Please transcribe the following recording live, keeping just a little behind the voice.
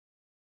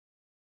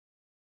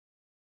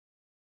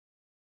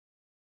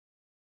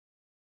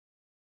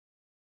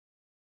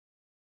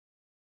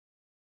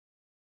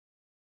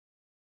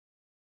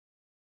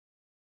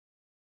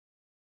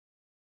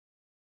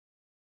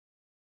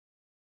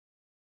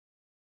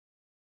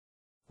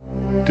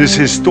This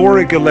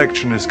historic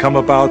election has come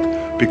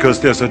about because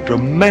there's a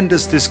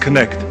tremendous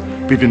disconnect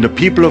between the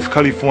people of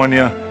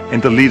California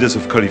and the leaders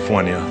of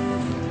California.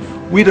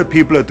 We the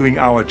people are doing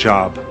our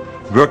job,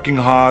 working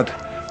hard,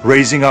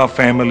 raising our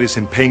families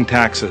and paying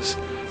taxes,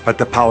 but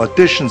the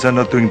politicians are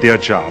not doing their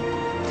job.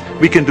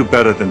 We can do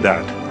better than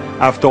that.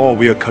 After all,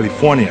 we are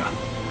California,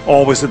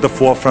 always at the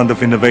forefront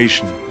of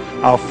innovation.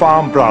 Our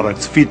farm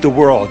products feed the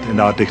world and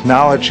our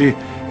technology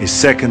is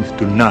second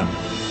to none.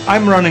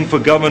 I'm running for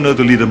governor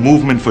to lead a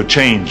movement for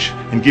change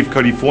and give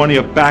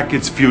California back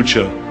its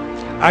future.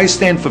 I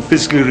stand for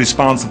fiscally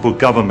responsible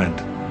government,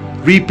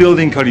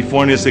 rebuilding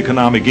California's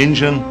economic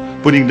engine,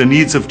 putting the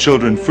needs of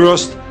children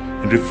first,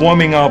 and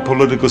reforming our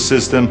political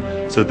system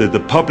so that the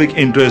public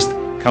interest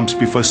comes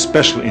before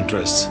special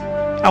interests.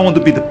 I want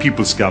to be the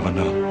people's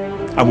governor.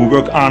 I will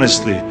work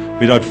honestly,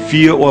 without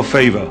fear or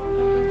favor,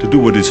 to do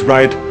what is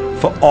right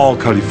for all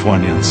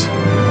Californians.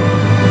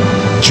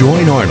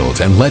 Join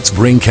Arnold and let's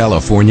bring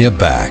California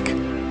back.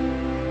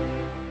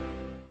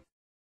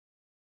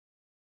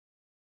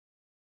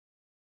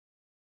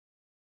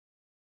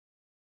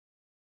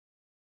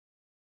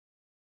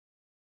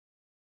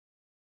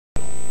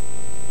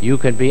 You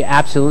can be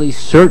absolutely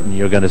certain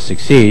you're going to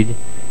succeed,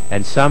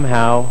 and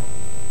somehow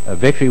a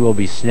victory will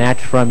be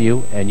snatched from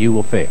you and you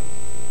will fail.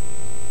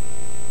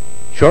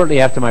 Shortly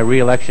after my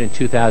re-election in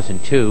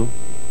 2002,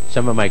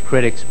 some of my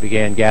critics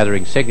began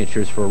gathering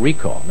signatures for a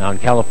recall. Now in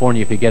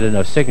California, if you get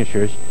enough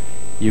signatures,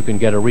 you can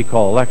get a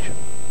recall election.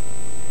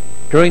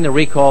 During the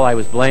recall, I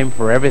was blamed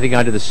for everything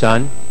under the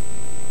sun,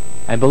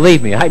 and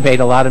believe me, I made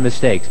a lot of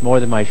mistakes,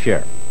 more than my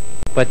share.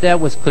 But that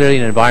was clearly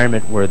an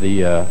environment where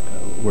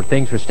where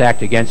things were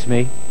stacked against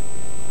me.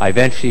 I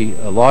eventually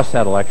lost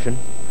that election,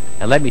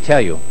 and let me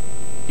tell you,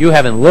 you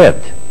haven't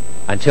lived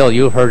until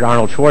you heard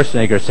Arnold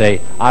Schwarzenegger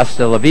say,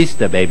 "Hasta la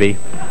vista, baby."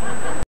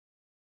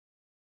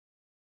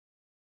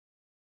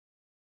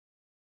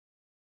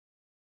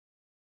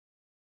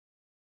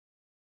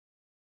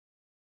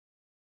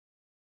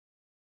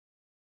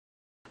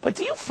 But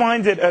do you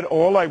find it at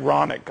all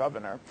ironic,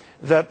 Governor,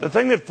 that the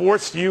thing that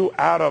forced you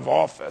out of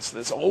office,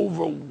 this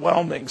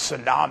overwhelming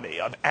tsunami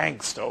of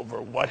angst over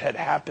what had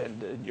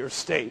happened in your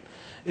state,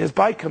 is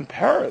by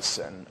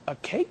comparison a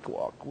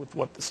cakewalk with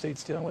what the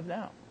state's dealing with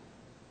now?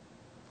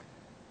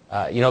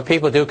 You know,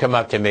 people do come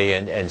up to me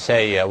and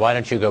say, why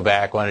don't you go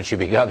back, why don't you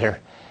be governor?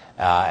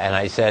 And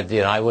I said, you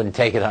know, I wouldn't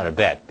take it on a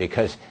bet,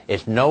 because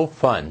it's no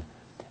fun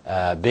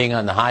being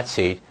on the hot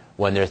seat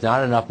when there's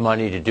not enough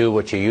money to do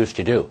what you used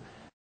to do.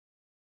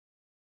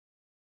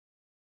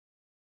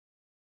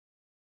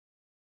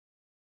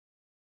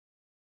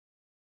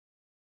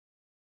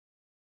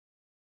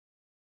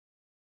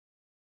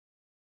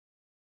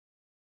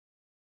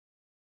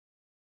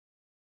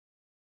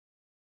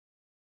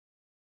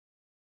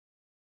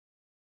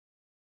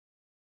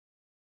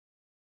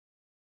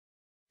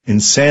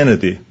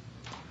 Insanity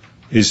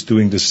is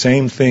doing the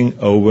same thing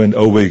over and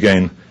over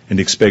again and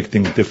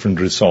expecting different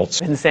results.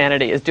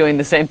 Insanity is doing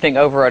the same thing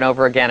over and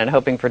over again and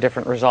hoping for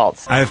different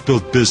results. I have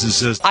built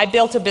businesses. I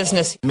built a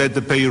business. Met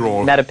the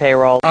payroll. Met a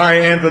payroll. I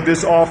entered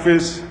this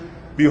office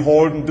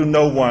beholden to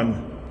no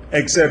one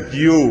except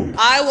you.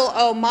 I will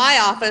owe my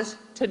office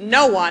to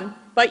no one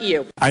but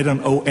you. I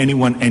don't owe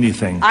anyone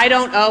anything. I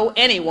don't owe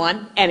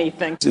anyone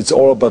anything. It's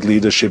all about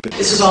leadership.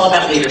 This is all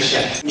about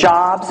leadership.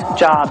 Jobs,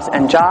 jobs,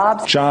 and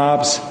jobs.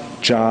 Jobs,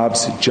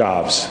 jobs,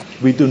 jobs.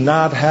 We do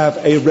not have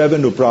a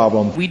revenue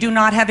problem. We do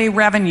not have a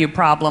revenue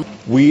problem.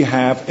 We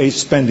have a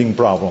spending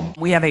problem.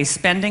 We have a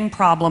spending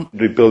problem.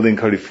 Rebuilding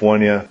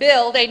California.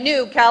 Build a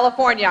new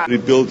California.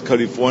 Rebuild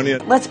California.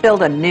 Let's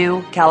build a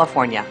new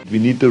California. We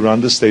need to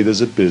run the state as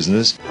a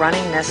business.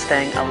 Running this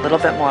thing a little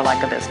bit more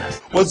like a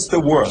business. What's the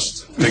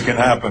worst that can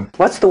happen?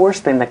 What's the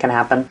worst thing that can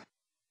happen?